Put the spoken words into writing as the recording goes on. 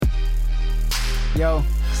Yo.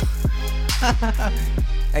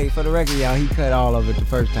 Hey, for the record, y'all, he cut all of it the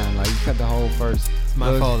first time. Like, he cut the whole first. It's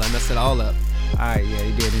my fault. I messed it all up. Alright, yeah,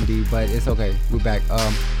 he did indeed, but it's okay. We're back.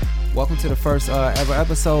 Welcome to the first ever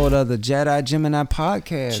episode of the Jedi Gemini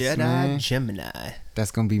podcast. Jedi Gemini.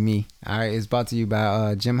 That's gonna be me. Alright, it's brought to you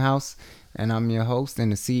by Gym House, and I'm your host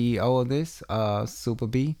and the CEO of this, Super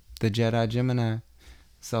B, the Jedi Gemini.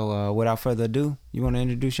 So, without further ado, you want to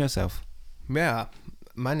introduce yourself? Yeah,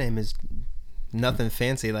 my name is nothing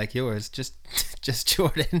fancy like yours. Just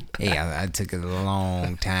Jordan. Hey, I took a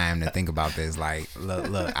long time to think about this. Like,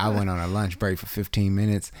 look, I went on a lunch break for 15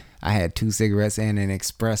 minutes. I had 2 cigarettes and an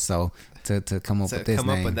espresso to come up with this name. Come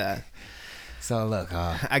up with that. So look,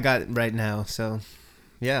 I got it right now. So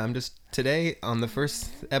yeah, I'm just today on the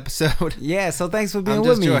first episode. Yeah, so thanks for being I'm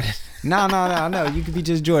with just me. Jordan. No. You could be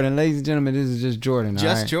just Jordan, ladies and gentlemen. This is just Jordan.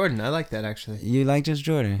 Just right? Jordan. I like that actually. You like just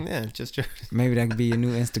Jordan? Yeah, just Jordan. Maybe that could be your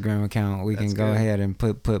new Instagram account. We can go ahead and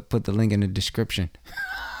put the link in the description.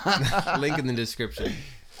 Link in the description.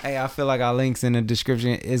 Hey, I feel like our links in the description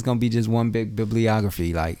is gonna be just one big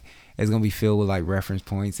bibliography. Like, it's gonna be filled with like reference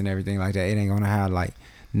points and everything like that. It ain't gonna have like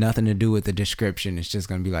nothing to do with the description. It's just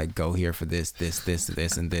gonna be like, go here for this,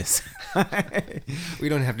 and this. We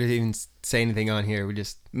don't have to even say anything on here. We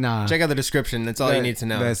just check out the description. That's all you need to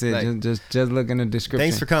know. That's it. Like, just look in the description.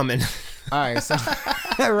 Thanks for coming. All right, so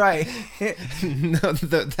right. No,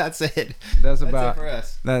 that's it. That's it about for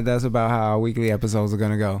us. That's about how our weekly episodes are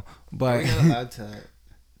gonna go. Are But we not allowed to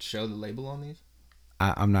show the label on these?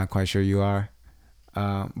 I'm not quite sure you are.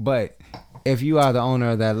 But if you are the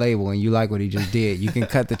owner of that label and you like what he just did, you can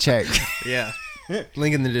cut the check. Yeah.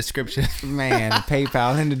 Link in the description. Man,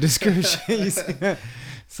 PayPal in the description.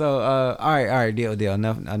 So, all right, deal.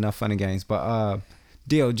 Enough fun and games. But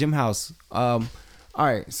deal, Gym House. All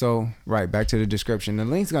right, so back to the description. The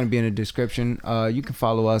link's gonna be in the description. You can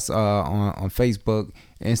follow us on Facebook,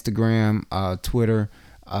 Instagram, Twitter,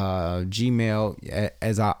 Gmail.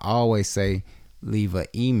 As I always say, leave an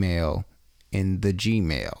email in the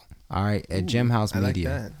Gmail. All right, at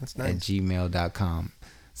gemhousemedia like That's nice. at gmail.com.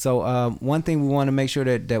 So one thing we want to make sure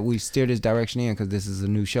that we steer this direction in, because this is a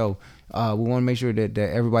new show. We want to make sure that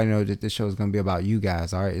everybody knows that this show is going to be about you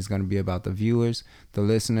guys. All right, it's going to be about the viewers, the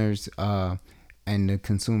listeners, and the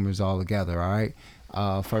consumers all together. All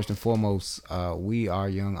right. First and foremost, we are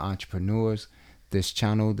young entrepreneurs. This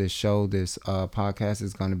channel, this show, this podcast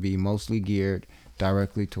is going to be mostly geared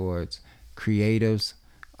directly towards creatives,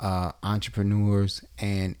 entrepreneurs,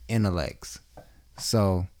 and intellects.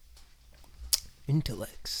 So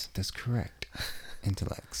intellects. That's correct.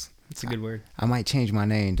 Intellects. That's a good word. I might change my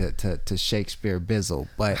name to Shakespeare Bizzle,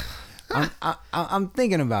 but I'm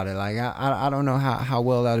thinking about it. Like, I don't know how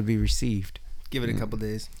well that'll be received. Give it a couple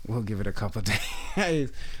days. We'll give it a couple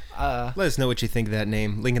days. Let us know what you think of that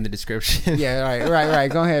name. Link in the description. Yeah, right.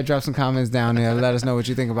 Go ahead, drop some comments down there. Let us know what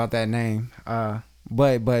you think about that name.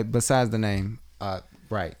 But besides the name,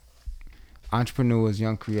 right. Entrepreneurs,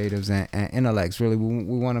 young creatives, and intellects. Really,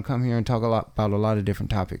 we want to come here and talk about a lot of different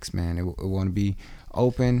topics, man. We want to be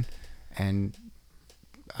open, and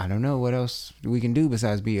I don't know what else we can do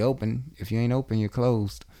besides be open. If you ain't open, you're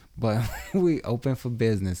closed. But we open for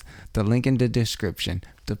business. The link in the description.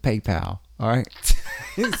 The PayPal. All right.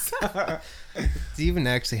 Do you even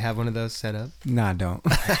actually have one of those set up? No, I don't.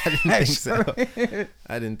 I didn't think so.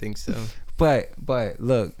 I didn't think so. But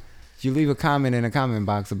look. You leave a comment in the comment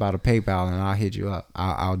box about a PayPal and I'll hit you up.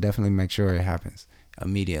 I'll definitely make sure it happens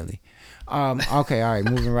immediately. Okay, all right.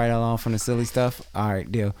 Moving right along from the silly stuff. All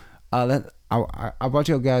right, deal. I brought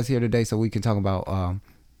you guys here today so we can talk about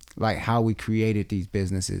like how we created these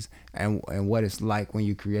businesses and what it's like when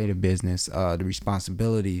you create a business, the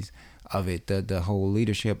responsibilities of it, the whole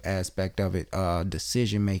leadership aspect of it,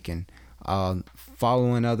 decision making,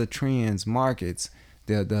 following other trends, markets,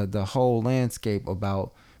 the whole landscape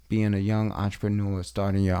about being a young entrepreneur,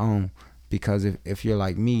 starting your own. Because if you're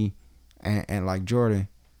like me and like Jordan,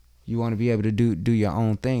 you want to be able to do your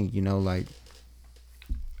own thing. You know, like,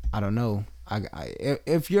 I don't know.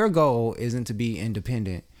 If your goal isn't to be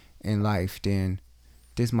independent in life, then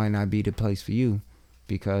this might not be the place for you,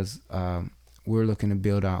 because we're looking to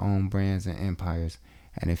build our own brands and empires.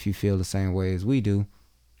 And if you feel the same way as we do,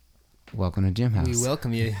 welcome to Gym House. We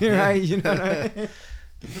welcome you. Right? You know what I mean?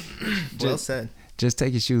 Well said. Just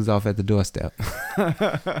take your shoes off at the doorstep.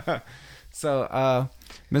 So,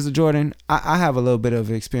 Mr. Jordan, I have a little bit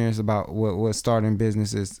of experience about what starting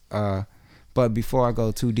businesses. But before I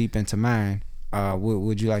go too deep into mine,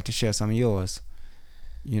 would you like to share some of yours?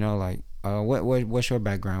 You know, like, what's your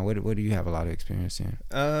background? What do you have a lot of experience in?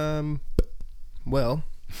 Well,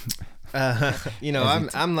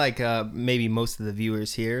 I'm like maybe most of the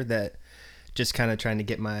viewers here that just kind of trying to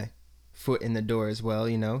get my foot in the door as well,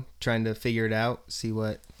 you know, trying to figure it out, see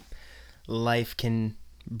what life can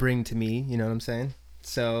bring to me, you know what I'm saying?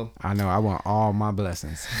 So I know I want all my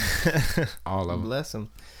blessings, all of them. Bless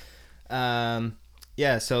them.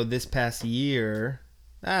 Yeah, so this past year,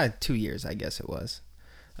 2 years, I guess it was,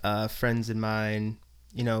 friends of mine,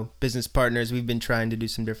 you know, business partners, we've been trying to do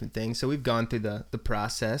some different things. So we've gone through the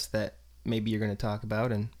process that maybe you're going to talk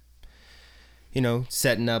about, and, you know,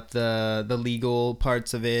 setting up the legal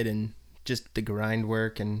parts of it and just the grind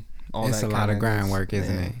work and all that. It's a lot of grind work,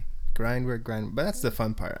 isn't it? Grind work. But that's the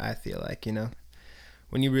fun part, I feel like, you know,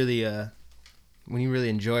 when you really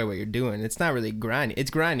enjoy what you're doing. It's not really grinding.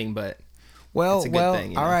 It's grinding, but it's a good thing,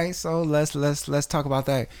 you know? All right. So let's talk about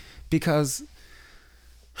that, because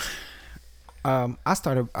I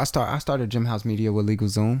started Gym House Media with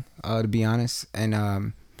LegalZoom, to be honest,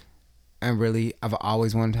 and really I've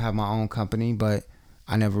always wanted to have my own company, but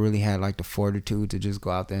I never really had like the fortitude to just go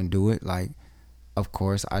out there and do it. Like, of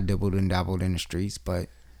course, I dibbled and dabbled in the streets, but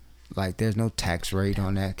like, there's no tax rate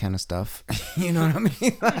on that kind of stuff. You know what I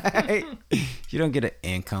mean? Like, you don't get an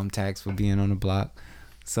income tax for being on the block.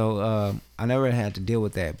 So I never had to deal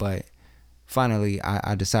with that. But finally,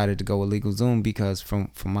 I decided to go with LegalZoom because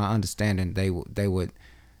from my understanding, they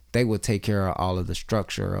would take care of all of the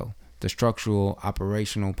structural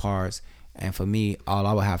operational parts. And for me, all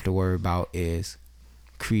I would have to worry about is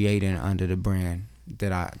creating under the brand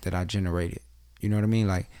that I generated. You know what I mean?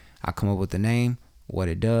 Like, I come up with the name, what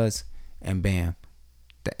it does, and bam,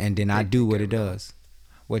 and then I do what it does.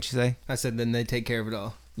 What you say? I said then they take care of it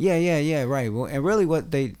all. Yeah, right. Well, and really,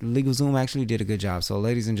 LegalZoom actually did a good job. So,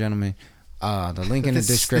 ladies and gentlemen, the link in the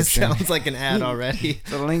description. This sounds like an ad already.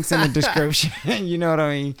 The link's in the description. You know what I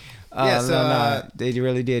mean? They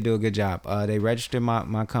really did do a good job. They registered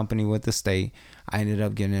my company with the state. I ended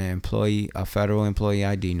up getting a federal employee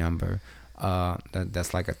ID number.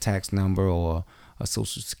 That's like a tax number or a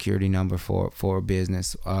social security number for a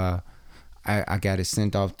business. I got it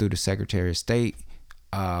sent off through the Secretary of State.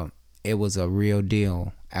 It was a real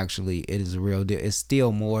deal. Actually, it is a real deal. It's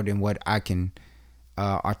still more than what I can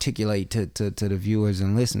articulate to the viewers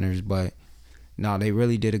and listeners, but no, they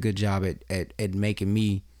really did a good job at making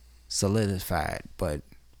me solidified, but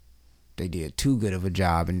they did too good of a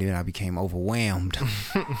job, and then I became overwhelmed.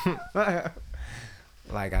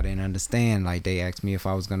 Like, I didn't understand. Like, they asked me if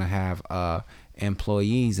I was gonna have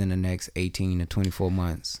employees in the next 18 to 24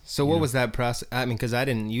 months. So what was that process? I mean, because I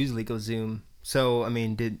didn't use LegalZoom. So I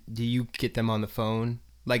mean, do you get them on the phone?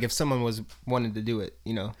 Like, if someone wanted to do it,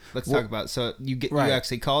 you know, let's talk about. So you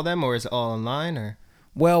actually call them, or is it all online, or?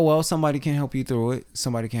 Well, somebody can help you through it.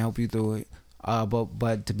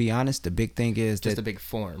 But to be honest, the big thing is just a big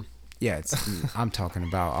form. Yeah, I'm talking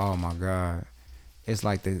about. Oh my God, it's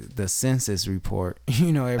like the census report.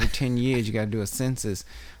 You know, every 10 years you got to do a census.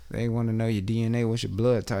 They want to know your DNA, what's your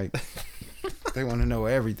blood type. They want to know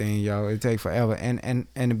everything, yo. It take forever. And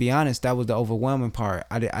to be honest, that was the overwhelming part.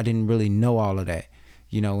 I didn't really know all of that,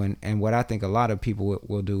 you know. And what I think a lot of people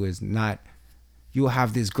will do is not. You'll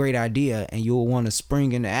have this great idea and you'll want to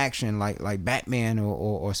spring into action like Batman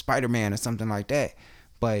or Spider-Man or something like that.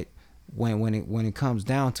 But when it comes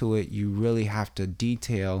down to it, you really have to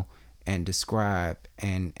detail and describe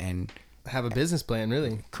and have a business plan,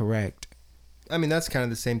 really. Correct. I mean, that's kind of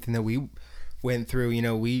the same thing that we went through. You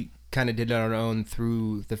know, we kind of did it on our own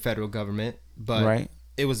through the federal government, but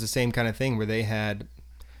it was the same kind of thing where they had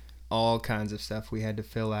all kinds of stuff we had to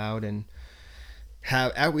fill out and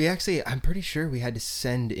I'm pretty sure we had to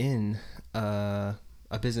send in a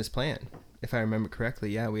business plan, if I remember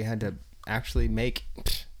correctly. Yeah, we had to actually make,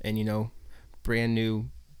 and you know, brand new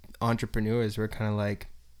entrepreneurs were kind of like,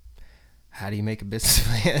 how do you make a business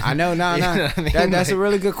plan? I know, no. I mean? That's a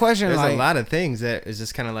really good question. There's a lot of things that is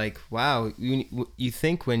just kind of like, wow, you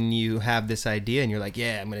think when you have this idea and you're like,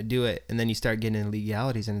 yeah, I'm going to do it. And then you start getting into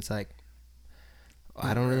legalities and it's like,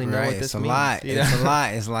 I don't really know what this means. It's a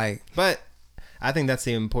lot. It's like, but I think that's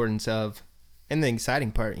the importance of, and the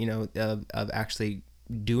exciting part, you know, of actually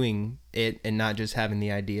doing it and not just having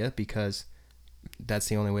the idea, because that's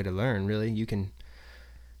the only way to learn, really. You can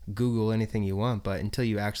Google anything you want, but until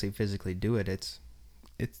you actually physically do it, it's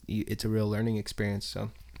a real learning experience. So,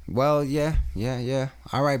 well, yeah.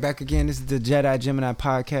 All right, back again. This is the Jedi Gemini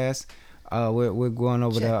podcast. We're going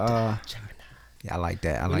over Gemini. Yeah, I like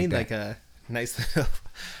that. We need like a nice little,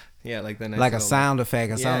 like the nice like a sound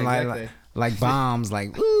effect or something, exactly. like bombs,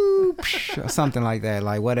 like woo, or something like that,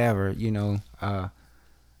 like whatever, you know.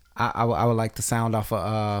 I would like the sound off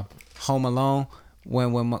of Home Alone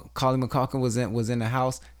when Macaulay Culkin was in the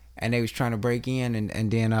house and they was trying to break in,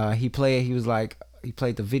 and then he played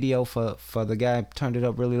the video for the guy, turned it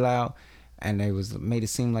up really loud, and they was made it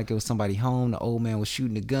seem like it was somebody home. The old man was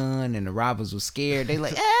shooting a gun, and the robbers was scared. They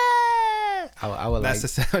like, ah! I was That's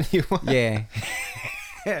like, the sound you want. yeah,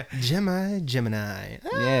 Gemini.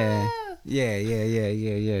 yeah,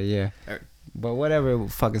 yeah. But whatever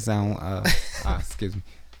fucking sound, excuse me.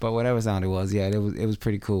 But whatever sound it was, yeah, it was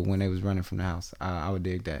pretty cool when they was running from the house. I would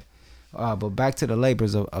dig that. But back to the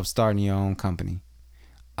labors of starting your own company.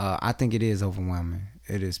 I think it is overwhelming.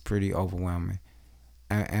 It is pretty overwhelming.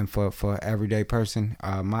 And for everyday person,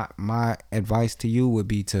 my advice to you would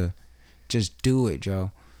be to just do it,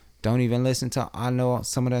 Joe. Don't even listen to. I know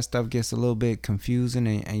some of that stuff gets a little bit confusing,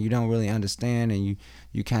 and you don't really understand, and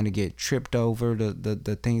you kind of get tripped over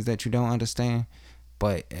the things that you don't understand.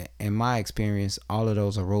 But in my experience, all of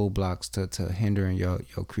those are roadblocks to hindering your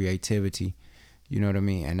creativity. You know what I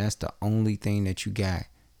mean? And that's the only thing that you got.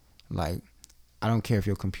 Like, I don't care if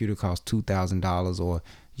your computer costs $2,000 or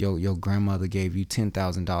your grandmother gave you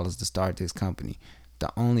 $10,000 to start this company.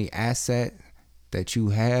 The only asset that you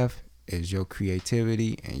have is your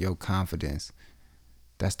creativity and your confidence.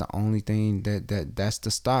 That's the only thing that's the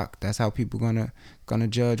stock. That's how people gonna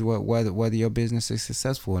judge whether your business is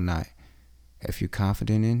successful or not. If you're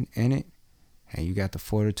confident in it and you got the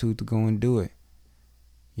fortitude to go and do it,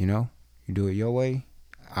 you know, you do it your way,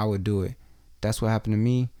 I would do it. That's what happened to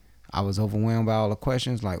me. I was overwhelmed by all the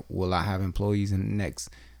questions, like, will I have employees in the next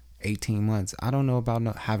 18 months? I don't know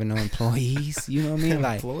about having no employees. You know what I mean?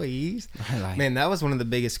 Like, employees? Like, man, that was one of the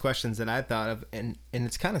biggest questions that I thought of. And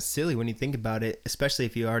it's kind of silly when you think about it, especially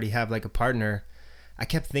if you already have like a partner. I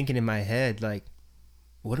kept thinking in my head, like,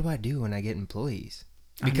 what do I do when I get employees?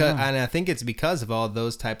 And I think it's because of all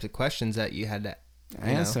those types of questions that you had to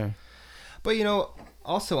answer. But,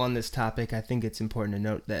 also on this topic, I think it's important to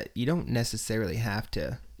note that you don't necessarily have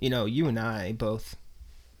to, you and I both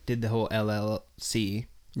did the whole LLC.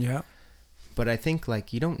 Yeah. But I think,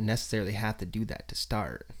 like, you don't necessarily have to do that to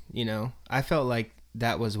start, I felt like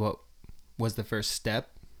that was what was the first step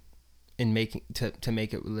in making, to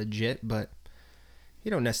make it legit, but you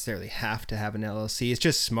don't necessarily have to have an LLC. It's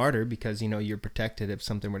just smarter because, you're protected if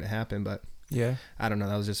something were to happen. But yeah, I don't know.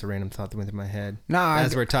 That was just a random thought that went through my head. No,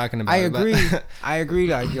 as we're talking about. I agree. I agree.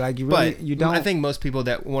 Like you really, you don't. I think most people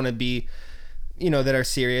that want to be, that are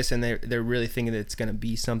serious and they're really thinking that it's going to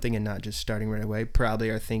be something and not just starting right away, probably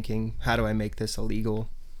are thinking, how do I make this a legal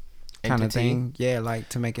kind of thing? Yeah, like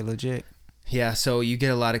to make it legit. Yeah. So you get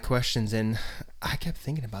a lot of questions, and I kept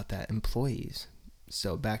thinking about that. Employees.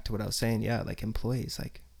 So back to what I was saying, yeah, like employees,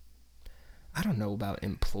 like I don't know about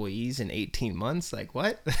employees in 18 months. Like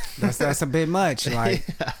what? That's a bit much. Like,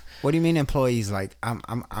 yeah. What do you mean employees? Like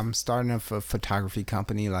I'm starting a photography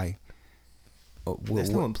company. Like,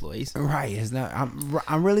 there's no employees, right? It's not.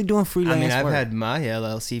 I'm really doing freelance. I've work. had my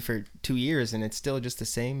LLC for 2 years, and it's still just the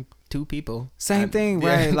same 2 people. Same thing,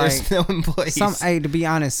 right? There's no employees. To be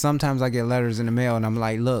honest, sometimes I get letters in the mail, and I'm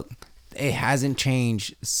like, look. It hasn't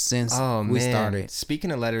changed since we started.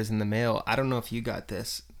 Speaking of letters in the mail, I don't know if you got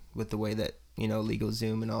this with the way that,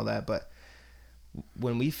 LegalZoom and all that, but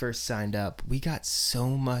when we first signed up, we got so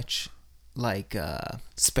much like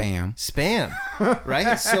spam,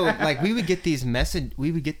 right? So like we would get these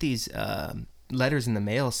letters in the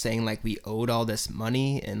mail saying like we owed all this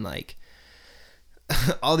money and like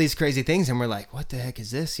all these crazy things, and we're like, what the heck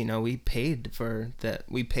is this? We paid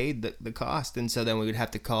the cost, and so then we would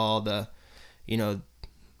have to call the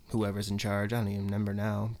whoever's in charge. I don't even remember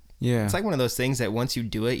now. Yeah, it's like one of those things that once you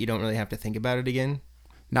do it, you don't really have to think about it again.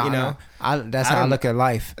 No, that's how I look at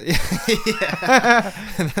life. Yeah,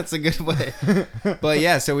 that's a good way. But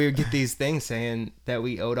yeah, so we would get these things saying that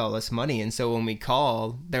we owed all this money, and so when we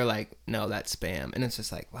call, they're like, no, that's spam, and it's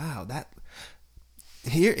just like, wow, that.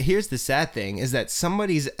 Here's the sad thing is that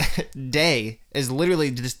somebody's day is literally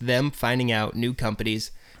just them finding out new companies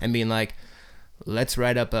and being like, let's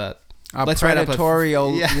write up a predatory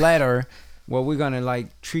letter where we're gonna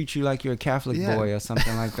like treat you like you're a Catholic boy or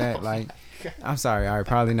something like that. Like, I'm sorry, all right,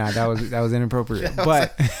 probably not. That was inappropriate,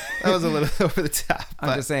 but that was a little over the top.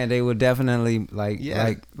 I'm just saying they would definitely like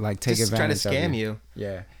take just advantage. Try to scam you.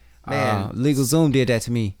 Yeah, man. LegalZoom did that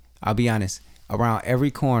to me. I'll be honest. Around every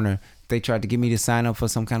corner. They tried to get me to sign up for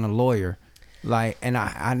some kind of lawyer, like, and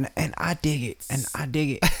I dig it,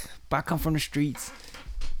 But I come from the streets.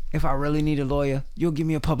 If I really need a lawyer, you'll give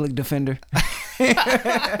me a public defender.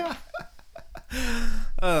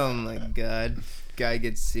 Oh my God, guy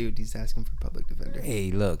gets sued. He's asking for public defender.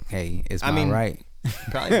 Hey, look, it's my right.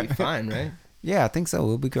 Probably be fine, right? Yeah, I think so.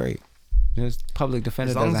 It'll be great. Just public defender.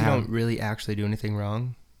 As long as you don't really actually do anything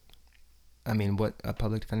wrong. I mean, what a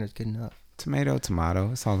public defender is good enough. Tomato,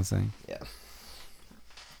 it's all the same. Yeah.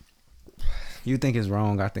 You think it's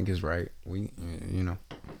wrong, I think it's right. I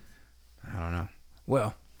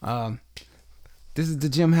Well, this is the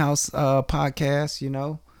Gym House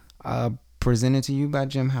podcast, presented to you by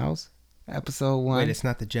Gym House, episode 1. Wait, it's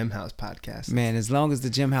not the Gym House podcast. Man, as long as the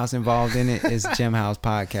Gym House involved in it, it's Gym House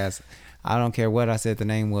podcast. I don't care what I said the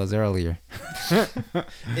name was earlier.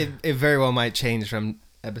 It very well might change from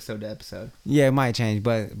episode to episode. Yeah, it might change,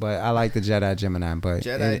 but I like the Jedi Gemini. But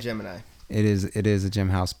Gemini. It is a Gym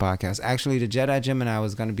House podcast. Actually, the Jedi Gemini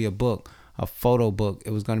was going to be a book, a photo book.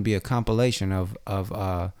 It was going to be a compilation of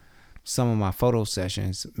some of my photo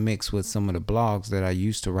sessions mixed with some of the blogs that I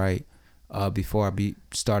used to write before I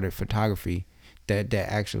started photography. That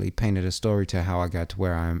actually painted a story to how I got to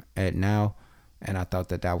where I'm at now. And I thought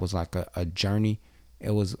that was like a journey.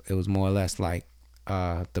 It was more or less like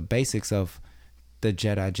the basics of the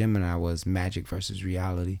Jedi Gemini was magic versus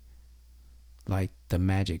reality. Like the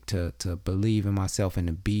magic to believe in myself and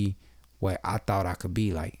to be what I thought I could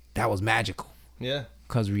be. Like that was magical. Yeah.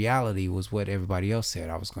 Because reality was what everybody else said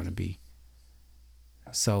I was going to be.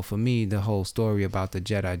 So for me, the whole story about the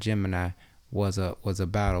Jedi Gemini was a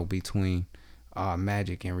battle between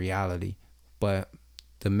magic and reality. But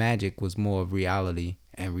the magic was more of reality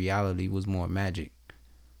and reality was more magic,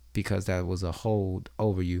 because that was a hold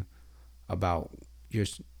over you about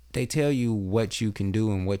they tell you what you can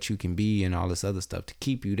do and what you can be and all this other stuff to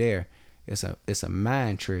keep you there. It's a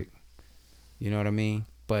mind trick. You know what I mean?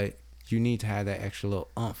 But you need to have that extra little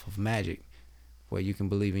oomph of magic where you can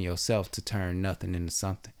believe in yourself to turn nothing into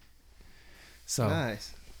something. So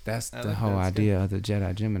nice. That's the whole idea of the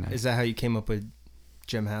Jedi Gemini. Is that how you came up with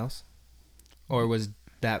Gym House? Or was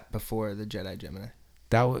that before the Jedi Gemini?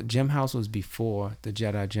 Gym House was before the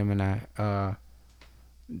Jedi Gemini.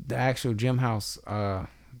 The actual Gym House, to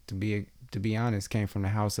be honest, came from the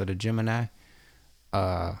house of the Gemini.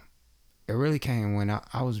 It really came when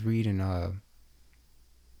I was reading.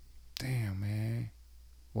 Damn, man,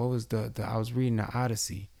 what was I was reading the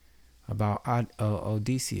Odyssey about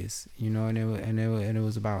Odysseus, and it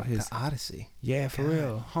was about his the Odyssey. Yeah, for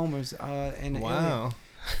real, Homer's. Wow.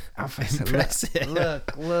 Impressive.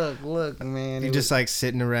 Look, man. You're just like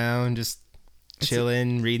sitting around, just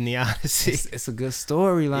chilling, reading the Odyssey. It's a good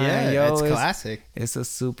storyline, yo. It's classic. It's a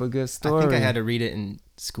super good story. I think I had to read it in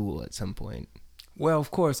school at some point. Well, of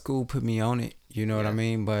course, school put me on it. You know what I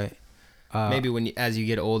mean? But maybe as you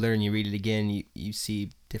get older and you read it again, you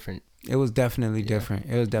see different. It was definitely different.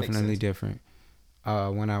 It was definitely different.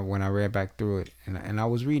 When I read back through it, and I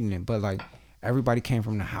was reading it, but like. Everybody came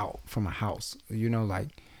from a house, like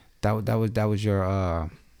that was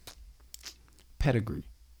your pedigree.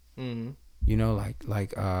 Mm-hmm.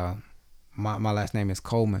 My last name is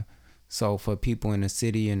Coleman, so for people in the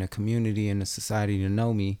city and the community and the society to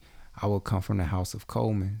know me, I would come from the house of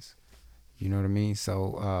Colemans. You know what I mean?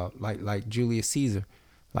 So like Julius Caesar,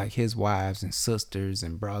 like his wives and sisters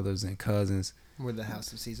and brothers and cousins were the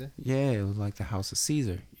house of Caesar. Yeah, it was like the house of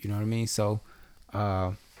Caesar. You know what I mean? So.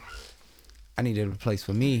 I needed a place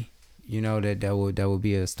for me, that would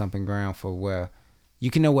be a stumping ground for where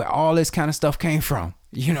you can know where all this kind of stuff came from.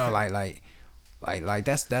 Like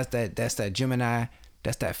that's that Gemini,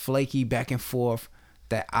 that's that flaky back and forth,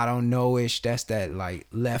 that I don't know-ish, that's that like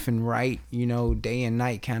left and right, day and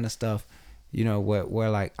night kind of stuff. Where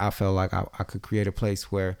like I felt like I could create a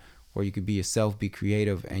place where you could be yourself, be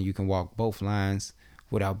creative, and you can walk both lines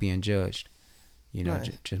without being judged. Nice.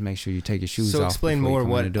 Just make sure you take your shoes off. So explain more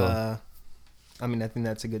what I think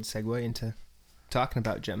that's a good segue into talking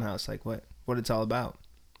about Gym House, like what it's all about.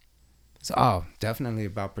 It's definitely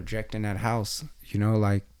about projecting that house,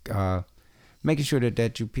 making sure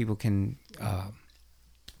that you people can.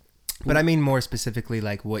 But I mean more specifically,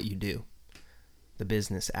 like what you do, the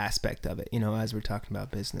business aspect of it. As we're talking about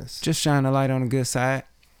business, just shine a light on the good side.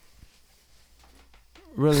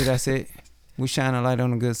 Really, that's it. We shine a light on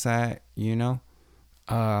the good side,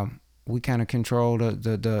 We kind of control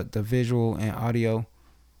the visual and audio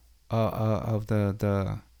of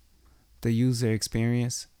the user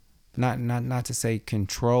experience. Not to say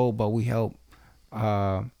control, but we help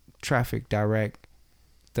traffic direct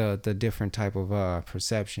the different type of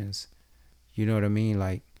perceptions. You know what I mean?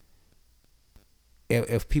 Like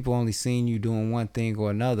if people only seen you doing one thing or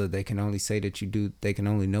another, they can only say that you do. They can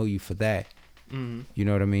only know you for that. Mm-hmm. You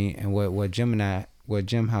know what I mean? And what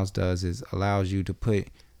Gym House does is allows you to put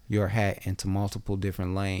your hat into multiple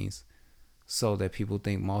different lanes so that people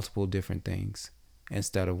think multiple different things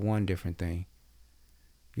instead of one different thing.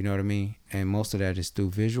 You know what I mean? And most of that is through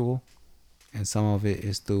visual, and some of it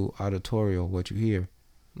is through auditorial, what you hear.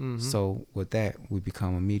 Mm-hmm. So with that, we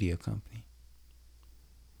become a media company.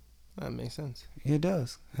 That makes sense. It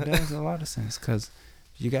does. It does a lot of sense, because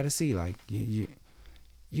you got to see, like,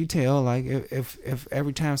 you tell like if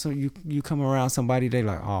every time you come around somebody, they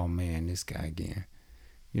like, oh man, this guy again.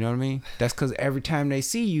 You know what I mean? That's because every time they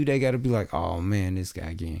see you, they got to be like, oh man, this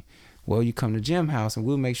guy again. Well, you come to Gym House and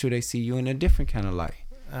we'll make sure they see you in a different kind of light.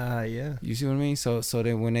 Yeah. You see what I mean? So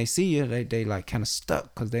then when they see you, they like kind of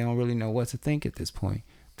stuck because they don't really know what to think at this point.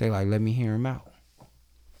 They like, let me hear him out.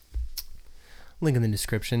 Link in the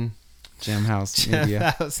description. Gym House Media. Gym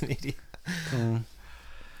House Media. Cool.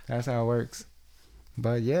 That's how it works.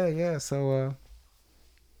 But yeah. So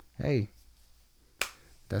hey,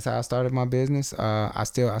 that's how I started my business. I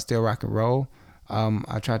still rock and roll.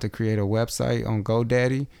 I tried to create a website on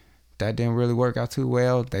GoDaddy. That didn't really work out too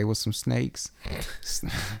well. They were some snakes.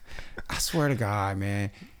 I swear to God, man.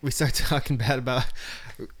 We start talking bad about.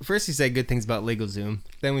 First, you say good things about LegalZoom.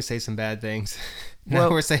 Then we say some bad things. Now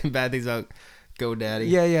we're saying bad things about GoDaddy.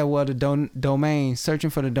 Yeah. Well, the domain, searching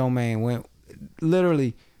for the domain, when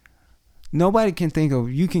literally nobody can think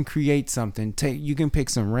of. You can create something. You can pick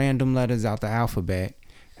some random letters out the alphabet,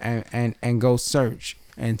 and go search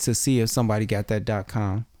and to see if somebody got that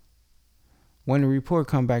 .com. When the report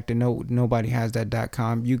come back that nobody has that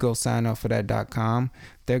 .com, you go sign up for that .com.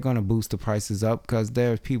 They're gonna boost the prices up because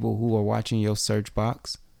there's people who are watching your search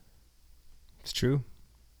box. It's true.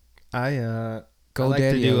 I like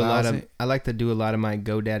to do a lot of my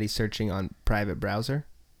GoDaddy searching on private browser.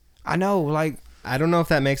 I know, like, I don't know if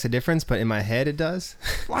that makes a difference, but in my head it does.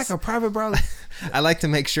 Like a private browser. I like to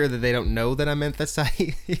make sure that they don't know that I'm at the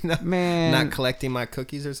site, you know? Man. Not collecting my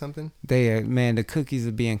cookies or something. The cookies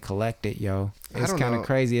are being collected, yo. It's kind of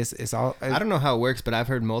crazy. It's all. I don't know how it works, but I've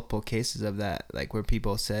heard multiple cases of that, like where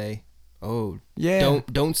people say, "Oh, yeah,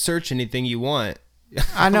 don't search anything you want."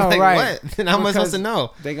 I know, like, right? What? Then how am I supposed to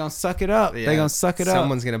know? They gonna suck it up. Yeah. They gonna suck it up.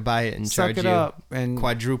 Someone's gonna buy it and charge you up and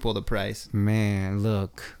quadruple the price. Man,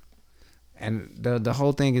 look, and the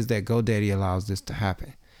whole thing is that GoDaddy allows this to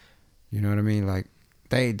happen. You know what I mean? Like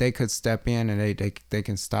they could step in and they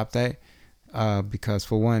can stop that because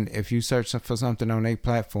for one, if you search for something on their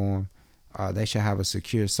platform, they should have a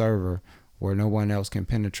secure server where no one else can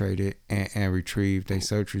penetrate it and retrieve their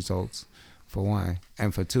search results. For one,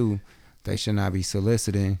 and for two, they should not be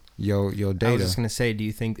soliciting your data. I was just gonna say, do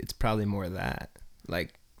you think it's probably more of that,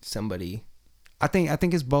 like somebody? I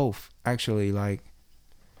think it's both actually. Like,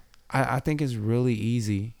 I think it's really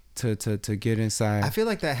easy to get inside. I feel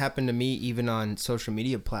like that happened to me even on social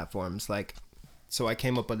media platforms. Like, so I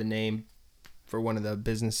came up with a name for one of the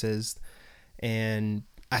businesses, and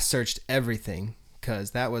I searched everything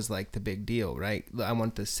because that was like the big deal, right? I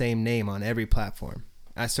want the same name on every platform.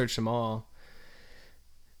 I searched them all.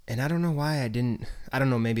 And I don't know why I didn't. I don't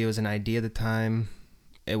know. Maybe it was an idea at the time.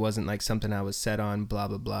 It wasn't like something I was set on, blah,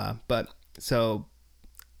 blah, blah. But so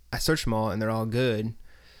I searched them all and they're all good.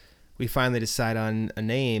 We finally decide on a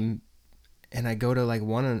name and I go to like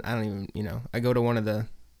I go to one of the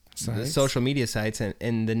social media sites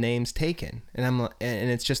and the name's taken. And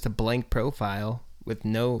it's just a blank profile with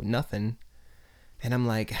nothing. And I'm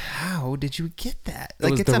like, how did you get that?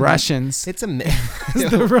 Like, it's the Russians. It's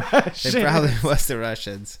the Russians. It probably was the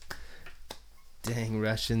Russians. Dang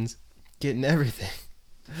Russians. Getting everything.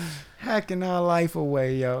 Hacking our life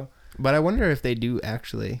away, yo. But I wonder if they do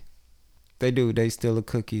actually. They do. They steal the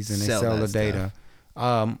cookies and they sell the data.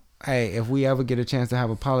 Hey, if we ever get a chance to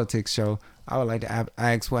have a politics show, I would like to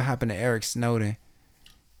ask what happened to Eric Snowden.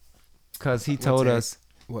 Because he told us.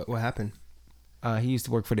 What happened? He used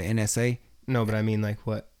to work for the NSA. No, but I mean, like,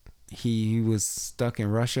 what? He was stuck in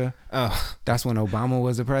Russia. Oh. That's when Obama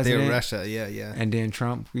was the president. They're Russia, yeah. And then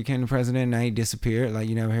Trump became the president, and now he disappeared. Like,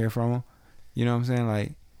 you never hear from him. You know what I'm saying?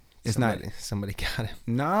 Like, somebody got him.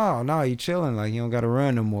 No, he chilling. Like, he don't got to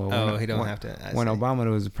run no more. He don't have to. When Obama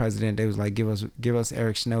was the president, they was like, give us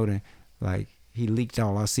Eric Snowden. Like, he leaked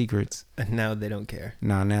all our secrets. And now they don't care.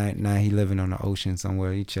 Now he living on the ocean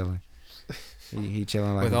somewhere. He chilling. He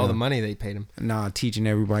chilling like with all the money they paid him. Teaching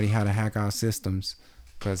everybody how to hack our systems,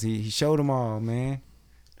 cause he showed them all, man.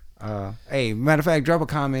 Hey, matter of fact, drop a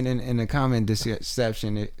comment in the comment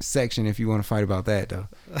section if you want to fight about that though,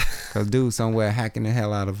 cause dude somewhere hacking the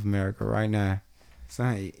hell out of America right now. So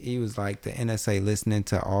he was like the NSA listening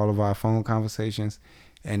to all of our phone conversations,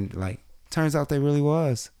 and like turns out they really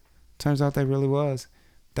was. That's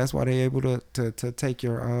why they able to take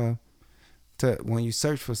your when you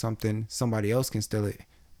search for something, somebody else can steal it,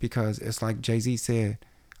 because it's like Jay-Z said,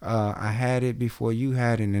 I had it before you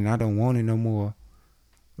had it and I don't want it no more.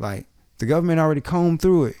 Like, the government already combed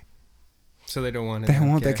through it. So they don't want it. They don't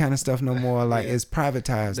want that kind of stuff no more. Like, it's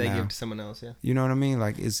privatized now. They give it to someone else, yeah. You know what I mean?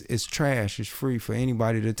 Like, it's trash. It's free for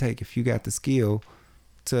anybody to take. If you got the skill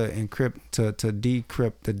to encrypt, to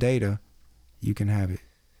decrypt the data, you can have it.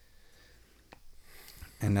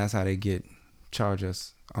 And that's how they charge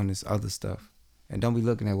us on this other stuff. And don't be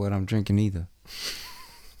looking at what I'm drinking either.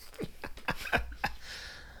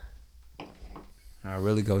 I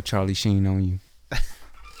really go Charlie Sheen on you.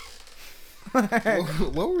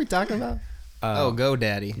 What were we talking about?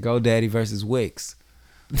 GoDaddy. GoDaddy versus Wix.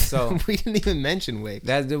 So we didn't even mention Wix.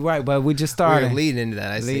 That's right, but we just started. We're leading into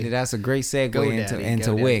that. I see. That's a great segue into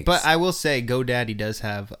GoDaddy. Wix. But I will say GoDaddy does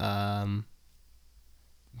have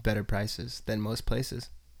better prices than most places.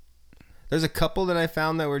 There's a couple that I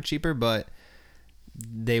found that were cheaper, but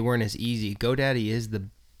they weren't as easy. GoDaddy is the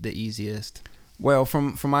easiest. Well,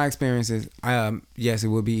 from my experiences, yes, it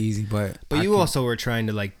would be easy, but you also were trying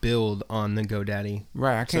to like build on the GoDaddy,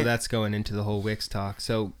 right? So that's going into the whole Wix talk.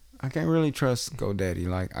 So I can't really trust GoDaddy.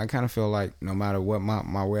 Like I kind of feel like no matter what my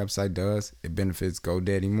website does, it benefits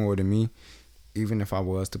GoDaddy more than me. Even if I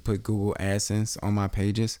was to put Google AdSense on my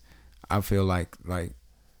pages, I feel like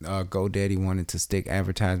GoDaddy wanted to stick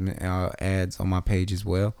advertisement ads on my page as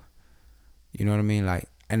well. You know what I mean? Like,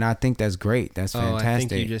 and I think that's great. That's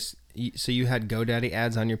fantastic. I think so you had GoDaddy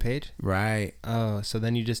ads on your page? Right. Oh, so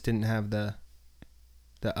then you just didn't have the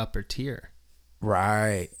upper tier.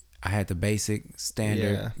 Right. I had the basic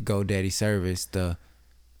standard GoDaddy service.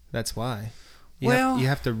 That's why. You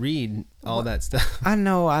have to read all that stuff. I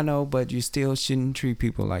know, but you still shouldn't treat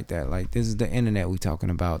people like that. Like, this is the internet we talking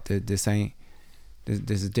about. This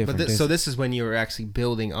is different. But so this is when you were actually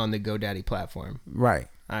building on the GoDaddy platform. Right.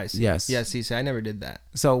 I see. Yes. Yeah, see, I never did that.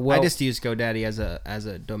 So I just used GoDaddy as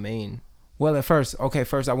a domain. Well, at first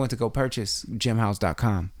I went to go purchase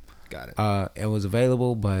gemhouse.com. Got it. It was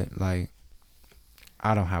available, but like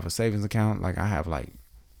I don't have a savings account. Like I have like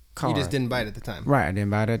cards. You just didn't buy it at the time. Right, I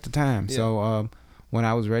didn't buy it at the time. Yeah. So when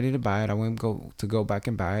I was ready to buy it, I went to go back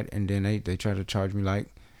and buy it, and then they tried to charge me like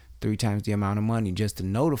 3 times the amount of money just to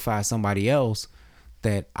notify somebody else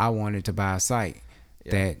that I wanted to buy a site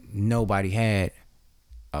that nobody had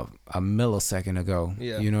a millisecond ago.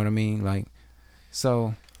 Yeah. You know what I mean? Like,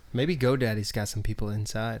 so maybe GoDaddy's got some people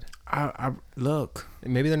inside. I look.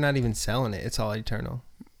 Maybe they're not even selling it. It's all eternal.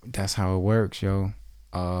 That's how it works, yo.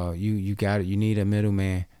 You got it. You need a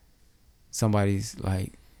middleman. Somebody's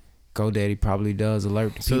like, GoDaddy probably does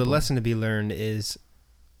alert people. So the lesson to be learned is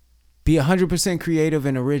be 100% creative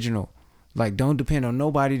and original. Like, don't depend on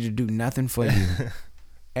nobody to do nothing for you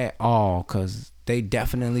at all, because they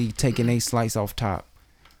definitely taking a slice off top.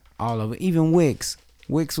 All of it. Even Wix.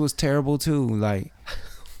 Wix was terrible too. Like, oh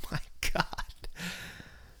my God.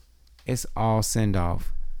 It's all send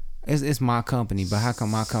off. It's my company, but how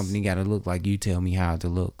come my company got to look like you tell me how to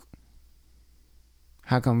look?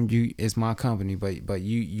 How come it's my company, but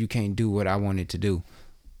you can't do what I want it to do?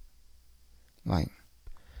 Like.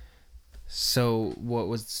 So what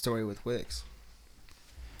was the story with Wix?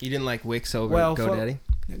 You didn't like Wix over GoDaddy?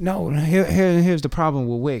 No, here's the problem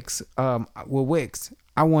with Wix. With Wix,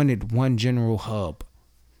 I wanted one general hub.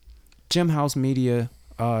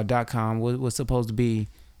 GemHouseMedia.com was supposed to be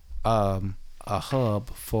a hub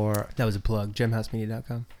for. That was a plug.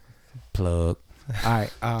 GemHouseMedia.com. Plug. All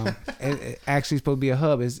right. It actually supposed to be a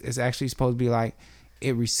hub. It's actually supposed to be like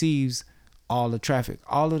it receives all the traffic.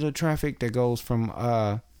 All of the traffic that goes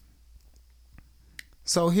from.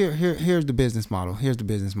 So here's the business model.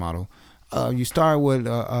 You start with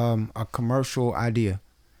a commercial idea,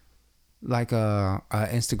 like a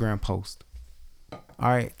Instagram post. All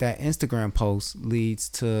right, that Instagram post leads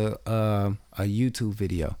to a YouTube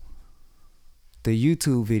video. The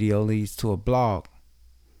YouTube video leads to a blog.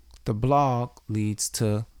 The blog leads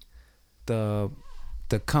to the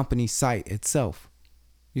company site itself.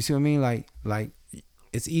 You see what I mean? Like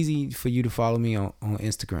it's easy for you to follow me on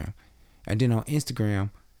Instagram. And then on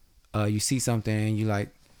Instagram, you see something and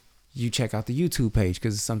you check out the YouTube page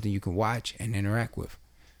because it's something you can watch and interact with.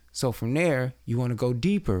 So from there, you want to go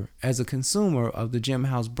deeper as a consumer of the Gem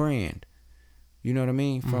House brand. You know what I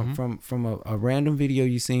mean? From a random video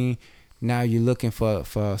you seen, now you're looking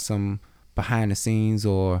for some behind the scenes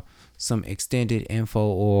or some extended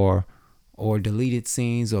info or deleted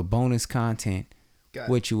scenes or bonus content,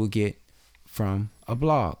 which you will get from a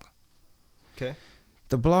blog. Okay.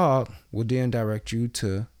 The blog will then direct you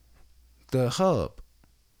to the hub,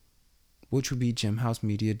 which would be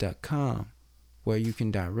gemhousemedia.com, where you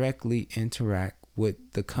can directly interact with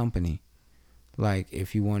the company. Like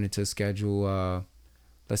if you wanted to schedule,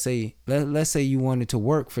 let's say you wanted to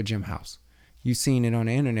work for Gem House. You've seen it on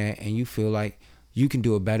the internet and you feel like you can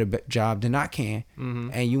do a better job than I can,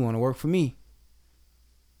 and you want to work for me.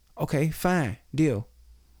 Okay, fine, deal.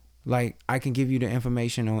 Like, I can give you the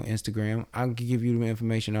information on Instagram. I can give you the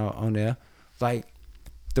information on there. Like,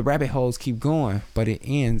 the rabbit holes keep going, but it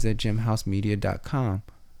ends at gemhousemedia.com.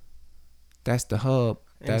 That's the hub.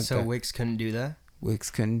 And so Wix couldn't do that?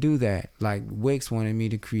 Wix couldn't do that. Like Wix wanted me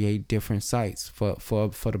to create different sites for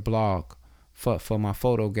the blog, for my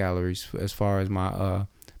photo galleries, as far as my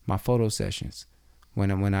my photo sessions.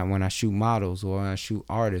 When I shoot models or when I shoot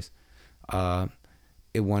artists,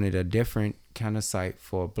 it wanted a different kind of site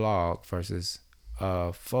for a blog versus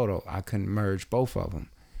photo. I couldn't merge both of them.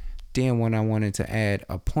 Then when I wanted to add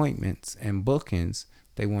appointments and bookings,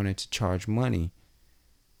 they wanted to charge money.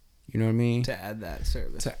 You know what I mean? To add that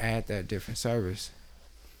service. To add that different service.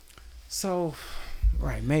 So,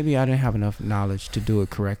 right, maybe I didn't have enough knowledge to do it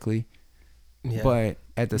correctly. Yeah. But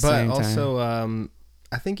at the same time. But also,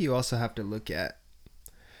 I think you also have to look at,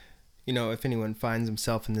 you know, if anyone finds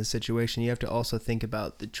himself in this situation, you have to also think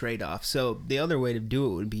about the trade-off. So the other way to do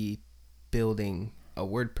it would be building a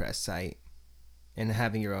WordPress site and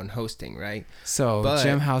having your own hosting, right? So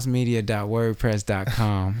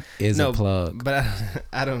gemhousemedia.wordpress.com is a plug. But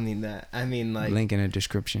I don't mean that. I mean, like, link in the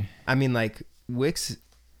description. I mean, like, Wix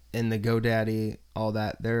and the GoDaddy, all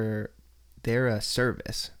that, they're a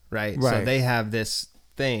service, right? So they have this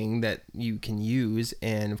thing that you can use,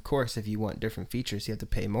 and of course, if you want different features, you have to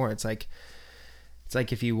pay more. It's like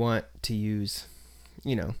if you want to use,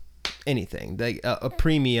 you know, anything, like a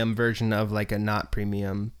premium version of like a not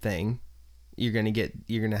premium thing, you're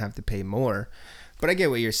gonna have to pay more. But I get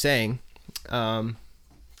what you're saying. Gem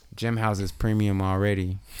House is premium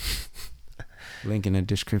already. Link in the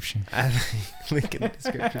description. Link in the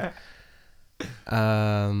description.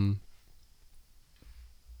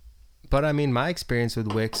 But I mean, my experience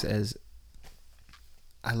with Wix is,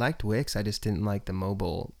 I liked Wix. I just didn't like the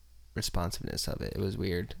mobile responsiveness of it. It was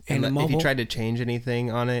weird. And if you tried to change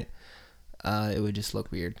anything on it, it would just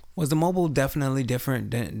look weird. Was the mobile definitely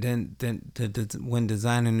different than when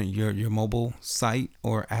designing your mobile site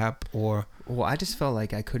or app? Or well, I just felt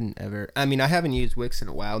like I couldn't ever. I mean, I haven't used Wix in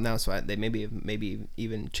a while now, so they maybe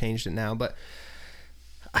even changed it now. But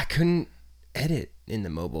I couldn't edit in the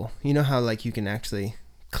mobile. You know how like you can actually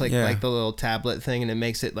click like the little tablet thing, and it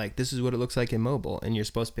makes it like this is what it looks like in mobile, and you're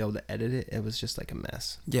supposed to be able to edit it. It was just like a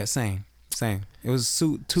mess. Yeah, same. It was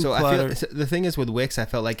too so cluttered. I feel, the thing is with Wix, I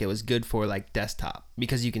felt like it was good for like desktop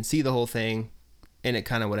because you can see the whole thing, and it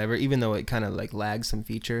kind of whatever. Even though it kind of like lags some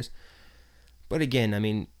features, but again, I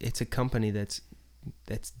mean, it's a company that's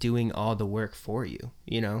doing all the work for you.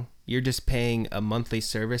 You know, you're just paying a monthly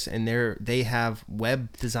service, and they have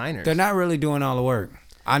web designers. They're not really doing all the work.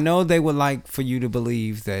 I know they would like for you to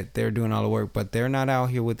believe that they're doing all the work, but they're not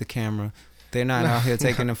out here with the camera. They're not out here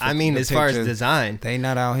taking the I mean, as far as design. They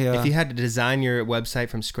not out here. If you had to design your website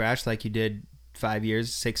from scratch like you did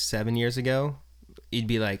 6, 7 years ago, you'd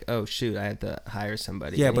be like, oh, shoot, I have to hire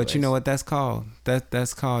somebody. Yeah, anyways. But you know what that's called?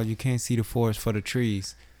 That's called you can't see the forest for the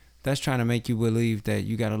trees. That's trying to make you believe that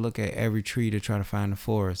you got to look at every tree to try to find the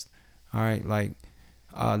forest. All right? Like,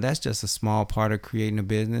 that's just a small part of creating a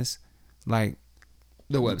business. Like,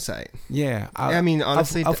 the website. Yeah. I mean,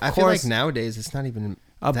 honestly, I feel like nowadays it's not even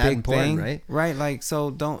a that big important, thing, right? Right. Like,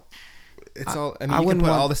 so don't. It's all. I mean, you can put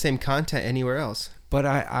all the same content anywhere else. But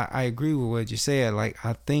I agree with what you said. Like,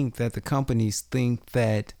 I think that the companies think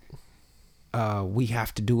that we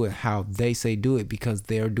have to do it how they say do it because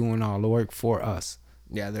they're doing all the work for us.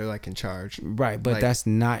 Yeah, they're like in charge. Right, but like, that's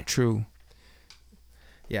not true.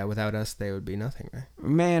 Yeah, without us, they would be nothing, right?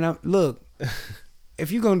 Man, look,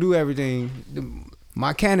 if you're going to do everything,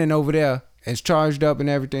 my Canon over there is charged up and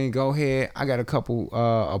everything. Go ahead. I got a couple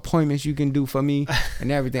appointments you can do for me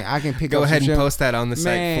and everything. I can pick up. Go ahead and post that on the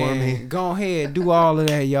site for me. Go ahead. Do all of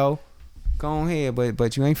that, yo. Go ahead.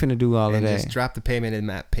 But you ain't finna do all of that. Just drop the payment in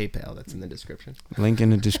that PayPal that's in the description. Link in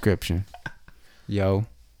the description. Yo.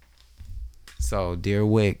 So, dear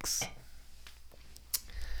Wix,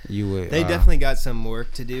 you would. They definitely got some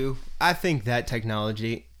work to do. I think that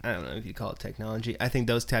technology, I don't know if you call it technology. I think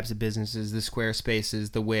those types of businesses, the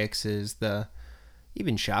Squarespaces, the Wixes,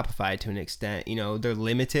 even Shopify to an extent, you know, they're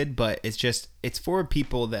limited, but it's for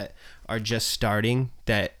people that are just starting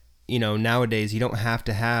that, you know, nowadays you don't have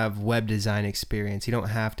to have web design experience. You don't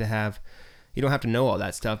have to know all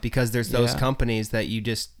that stuff because there's those companies that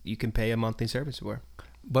you can pay a monthly service for.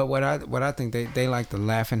 But what I think they like the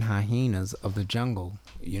laughing hyenas of the jungle,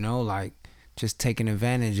 you know, like just taking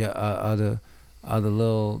advantage of the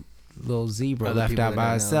little zebra other left out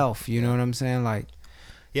by itself. You know what I'm saying? Like,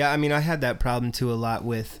 yeah, I mean, I had that problem too a lot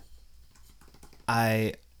with.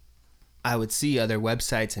 I would see other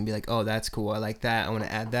websites and be like, oh, that's cool. I like that. I want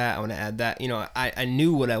to add that. I want to add that. You know, I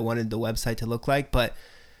knew what I wanted the website to look like, but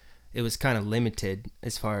it was kind of limited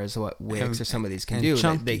as far as what Wix or some of these can do.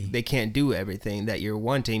 They can't do everything that you're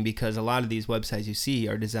wanting because a lot of these websites you see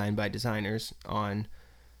are designed by designers on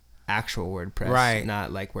actual WordPress, Right.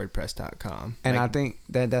 not like WordPress.com. And like, I think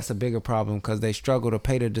that's a bigger problem because they struggle to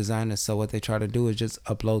pay the designers. So what they try to do is just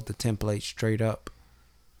upload the template straight up.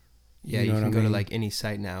 yeah, you can go to like any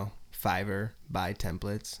site now, Fiverr, buy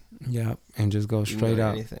templates. Yeah, and just go You can straight go to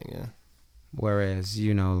up. anything, yeah. Whereas,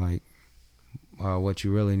 like what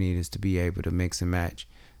you really need is to be able to mix and match.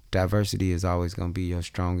 Diversity is always going to be your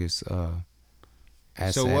strongest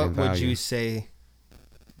asset. So what and would value. you say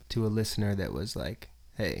to a listener that was like,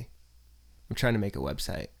 hey, I'm trying to make a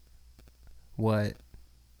website. What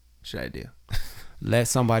should I do? Let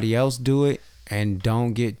somebody else do it and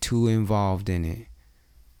don't get too involved in it.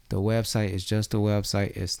 The website is just a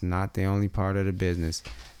website. It's not the only part of the business.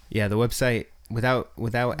 Yeah, the website, without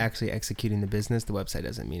actually executing the business, the website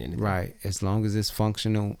doesn't mean anything. Right. As long as it's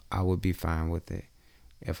functional, I would be fine with it.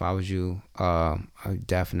 If I was you, I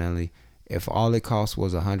definitely. If all it costs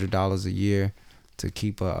was $100 a year to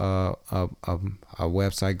keep a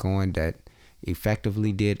website going that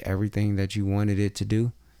effectively did everything that you wanted it to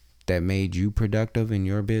do, that made you productive in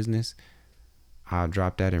your business, I'll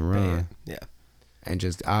drop that and run. Yeah. And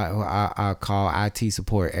just I call IT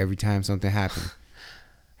support every time something happens.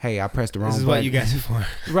 Hey, I pressed the wrong button. This is what you guys are for.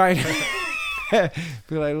 Right.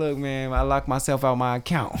 Be like, look, man, I locked myself out my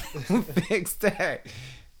account. Fix that.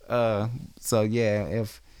 So yeah,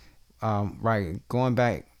 if right, going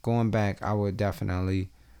back, I would definitely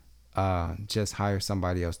just hire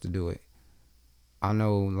somebody else to do it. I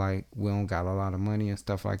know, like, we don't got a lot of money and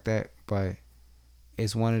stuff like that, but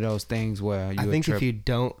it's one of those things where I think if you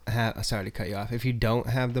don't have, sorry to cut you off, if you don't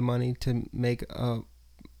have the money to make a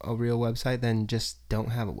real website, then just don't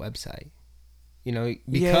have a website.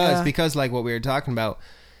 Because like what we were talking about,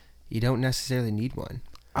 you don't necessarily need one.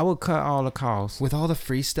 I would cut all the costs With all the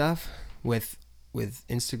free stuff, with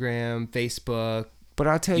Instagram, Facebook, but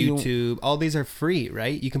I'll tell you, YouTube, all these are free,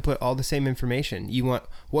 right? You can put all the same information. You want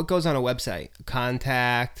what goes on a website?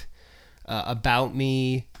 Contact, about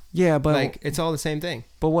me. yeah, but Like, it's all the same thing.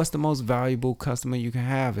 But what's the most valuable customer you can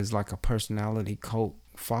have is like a personality cult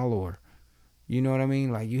follower. You know what I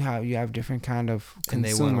mean? Like you have different kind of consumers. And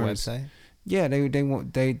they want a website. Yeah,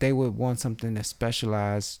 they would want something that's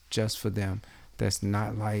specialized just for them. That's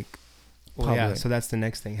not like Well, yeah. public. So that's the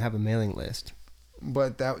next thing. Have a mailing list.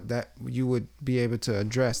 But that you would be able to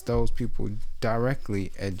address those people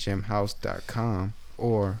directly at gemhouse.com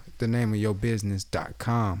or the name of your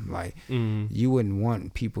business.com. Like, you wouldn't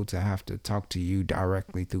want people to have to talk to you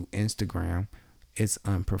directly through Instagram. It's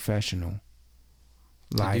unprofessional.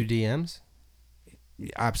 To do DMs?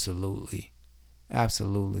 Absolutely.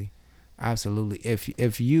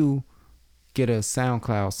 If you get a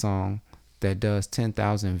SoundCloud song that does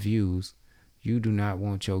 10,000 views, you do not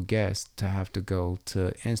want your guests to have to go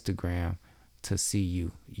to Instagram to see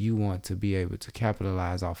you. You want to be able to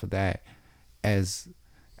capitalize off of that as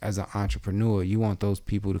an entrepreneur. You want those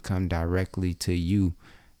people to come directly to you.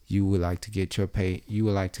 You would like to get your pay. You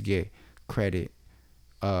would like to get credit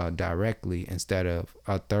directly instead of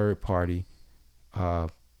a third party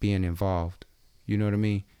being involved. You know what I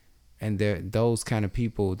mean? And those kind of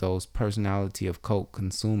people, those personality of cult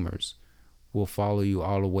consumers, will follow you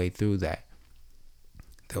all the way through that.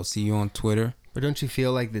 They'll see you on Twitter. But don't you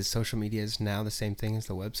feel like this social media is now the same thing as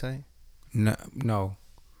the website? No.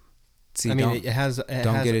 See, I mean,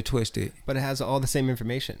 don't get it twisted. But it has all the same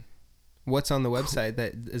information. What's on the website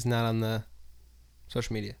that is not on the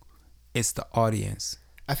social media? It's the audience.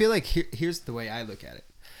 I feel like here's the way I look at it.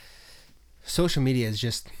 Social media is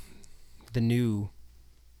just the new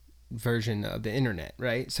version of the internet,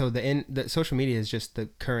 right? So the social media is just the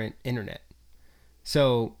current internet.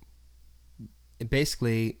 So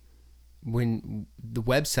basically, when the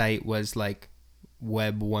website was like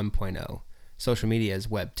Web 1.0, social media is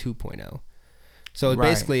Web 2.0. So it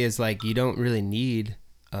basically is like you don't really need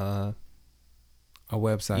a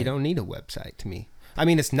website. You don't need a website to me. I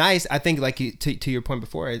mean, it's nice. I think, like to your point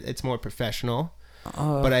before, it's more professional.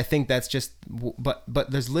 But I think that's just.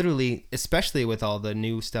 But there's literally, especially with all the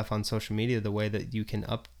new stuff on social media, the way that you can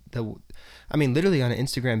literally on an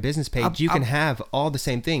Instagram business page, you can have all the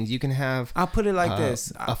same things. You can have. I'll put it like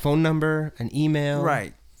this: a phone number, an email.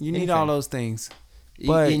 Right. You need anything. all those things.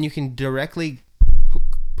 But And you can directly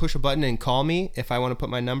push a button and call me if I want to put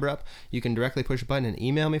my number up. You can directly push a button and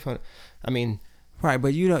email me. Right,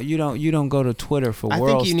 but you don't go to Twitter for WorldStar.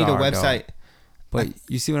 I think you need a website. Though. But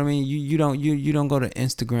you see what I mean? You don't go to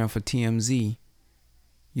Instagram for TMZ.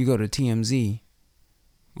 You go to TMZ.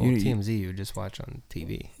 Well, TMZ you just watch on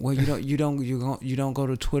TV. Well, you don't go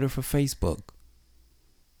to Twitter for Facebook.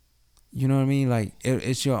 You know what I mean? Like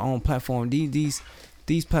it's your own platform.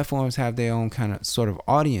 These platforms have their own kind of sort of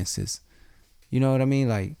audiences. You know what I mean?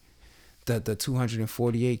 Like the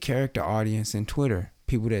 248 character audience in Twitter.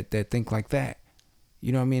 People that think like that.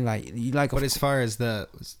 You know what I mean? Like you like. But as far as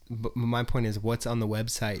my point is, what's on the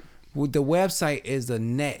website? Well, the website is a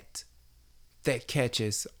net that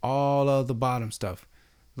catches all of the bottom stuff,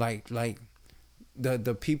 like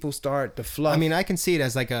the people start the fluff. I mean, I can see it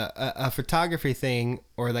as like a photography thing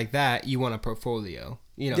or like that. You want a portfolio,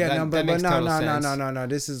 you know? Yeah, that makes total sense. No.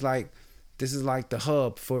 This is like the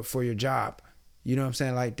hub for your job. You know what I'm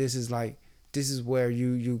saying? Like this is where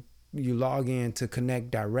you log in to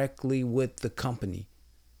connect directly with the company.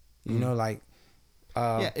 You know, like.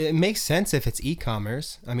 Yeah, it makes sense if it's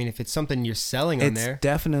e-commerce. I mean, if it's something you're selling on there, it's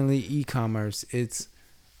definitely e-commerce. It's.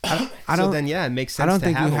 I don't. So then, yeah, it makes sense. I don't to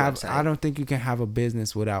think have you a have. website. I don't think you can have a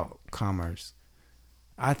business without commerce.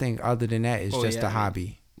 I think other than that, it's just a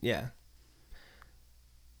hobby. Yeah.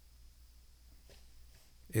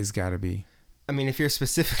 It's got to be. I mean, if you're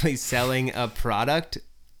specifically selling a product,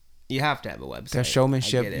 you have to have a website. That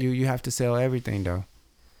showmanship. You have to sell everything though.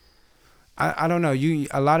 I don't know.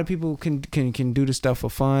 A lot of people can do the stuff for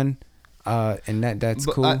fun, and that's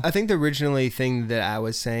but cool. I think the originally thing that I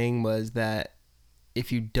was saying was that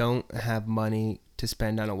if you don't have money to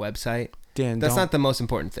spend on a website, then that's not the most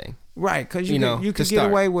important thing. Right, because you can to get start.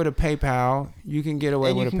 away with a PayPal. You can get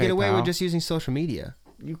away with a PayPal. You can get away with just using social media.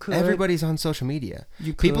 You could. Everybody's on social media.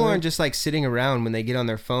 People aren't just like sitting around when they get on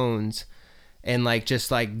their phones and like just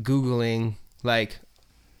like Googling like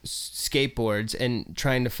skateboards and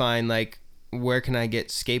trying to find like, where can I get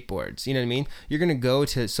skateboards? You know what I mean? You're going to go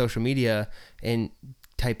to social media and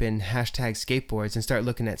type in hashtag skateboards and start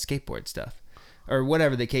looking at skateboard stuff or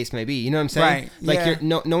whatever the case may be. You know what I'm saying? Right. Like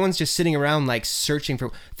yeah. no one's just sitting around like searching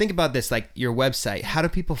for, think about this, like your website. How do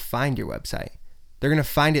people find your website? They're going to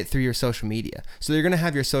find it through your social media. So they're going to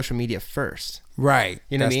have your social media first. Right.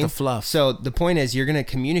 You know what I mean? That's the fluff. So the point is you're going to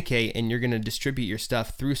communicate and you're going to distribute your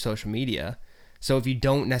stuff through social media. So if you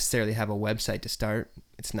don't necessarily have a website to start,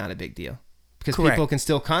 it's not a big deal. Because people can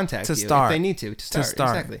still contact you if they need to start.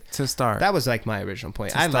 Exactly. To start. That was like my original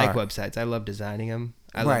point. I like websites. I love designing them.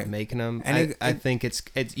 I love making them. And I think it's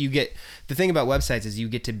you get, the thing about websites is you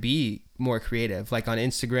get to be more creative. Like on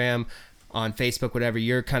Instagram, on Facebook, whatever,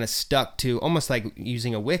 you're kind of stuck to almost like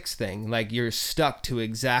using a Wix thing. Like you're stuck to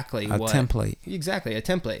exactly a template. Exactly, a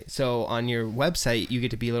template. So on your website, you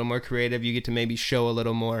get to be a little more creative. You get to maybe show a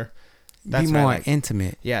little more. Be more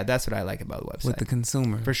intimate. Yeah, that's what I like about the website. With the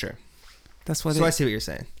consumer. For sure. That's what. So I see what you're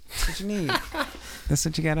saying. That's what you need. That's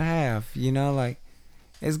what you gotta have. You know, like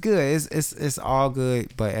it's good. It's all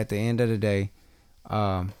good. But at the end of the day,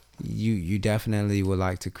 you definitely would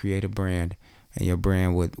like to create a brand, and your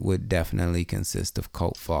brand would definitely consist of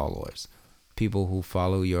cult followers, people who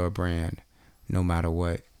follow your brand, no matter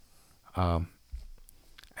what.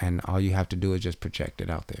 And all you have to do is just project it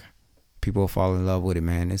out there. People will fall in love with it,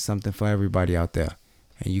 man. It's something for everybody out there,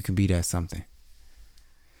 and you can be that something.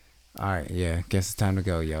 All right, yeah. Guess it's time to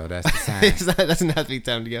go, yo. That's the sign. That doesn't have to be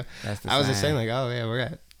time to go. That's the I was sign. just saying, like, oh yeah, we're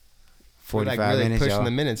at 45 like really minutes, pushing yo.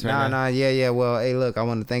 the minutes right now. Yeah. Well, hey, look, I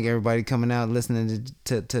want to thank everybody coming out, listening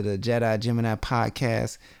to the Jedi Gemini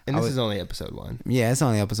podcast. And this is only episode 1. Yeah, it's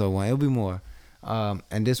only episode 1. It'll be more.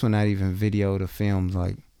 And this one not even videoed or filmed.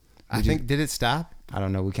 Like, I think, did it stop? I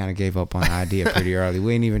don't know. We kind of gave up on the idea pretty early.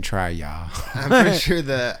 We didn't even try, y'all. I'm pretty sure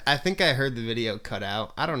I think I heard the video cut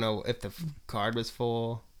out. I don't know if the card was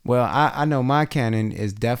full. Well, I know my Canon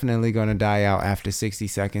is definitely going to die out after 60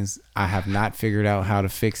 seconds. I have not figured out how to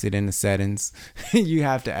fix it in the settings. You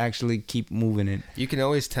have to actually keep moving it. You can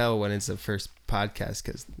always tell when it's the first podcast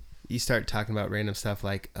because you start talking about random stuff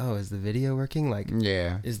like, oh, is the video working? Like,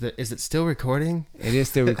 yeah, is it still recording? It is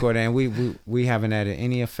still recording, and we haven't added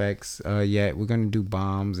any effects yet. We're going to do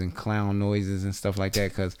bombs and clown noises and stuff like that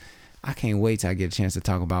because I can't wait till I get a chance to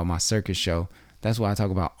talk about my circus show. That's why I talk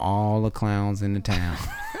about all the clowns in the town.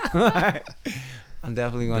 I'm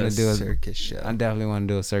definitely going to do a circus show. I definitely want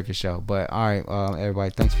to do a circus show. But all right, everybody,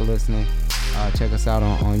 thanks for listening. Check us out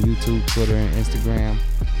on YouTube, Twitter, and Instagram.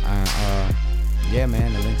 Yeah,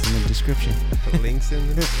 man, the link's in the description. The link's in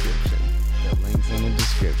the description. The link's in the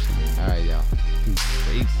description. All right, y'all. Peace.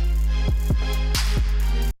 Peace.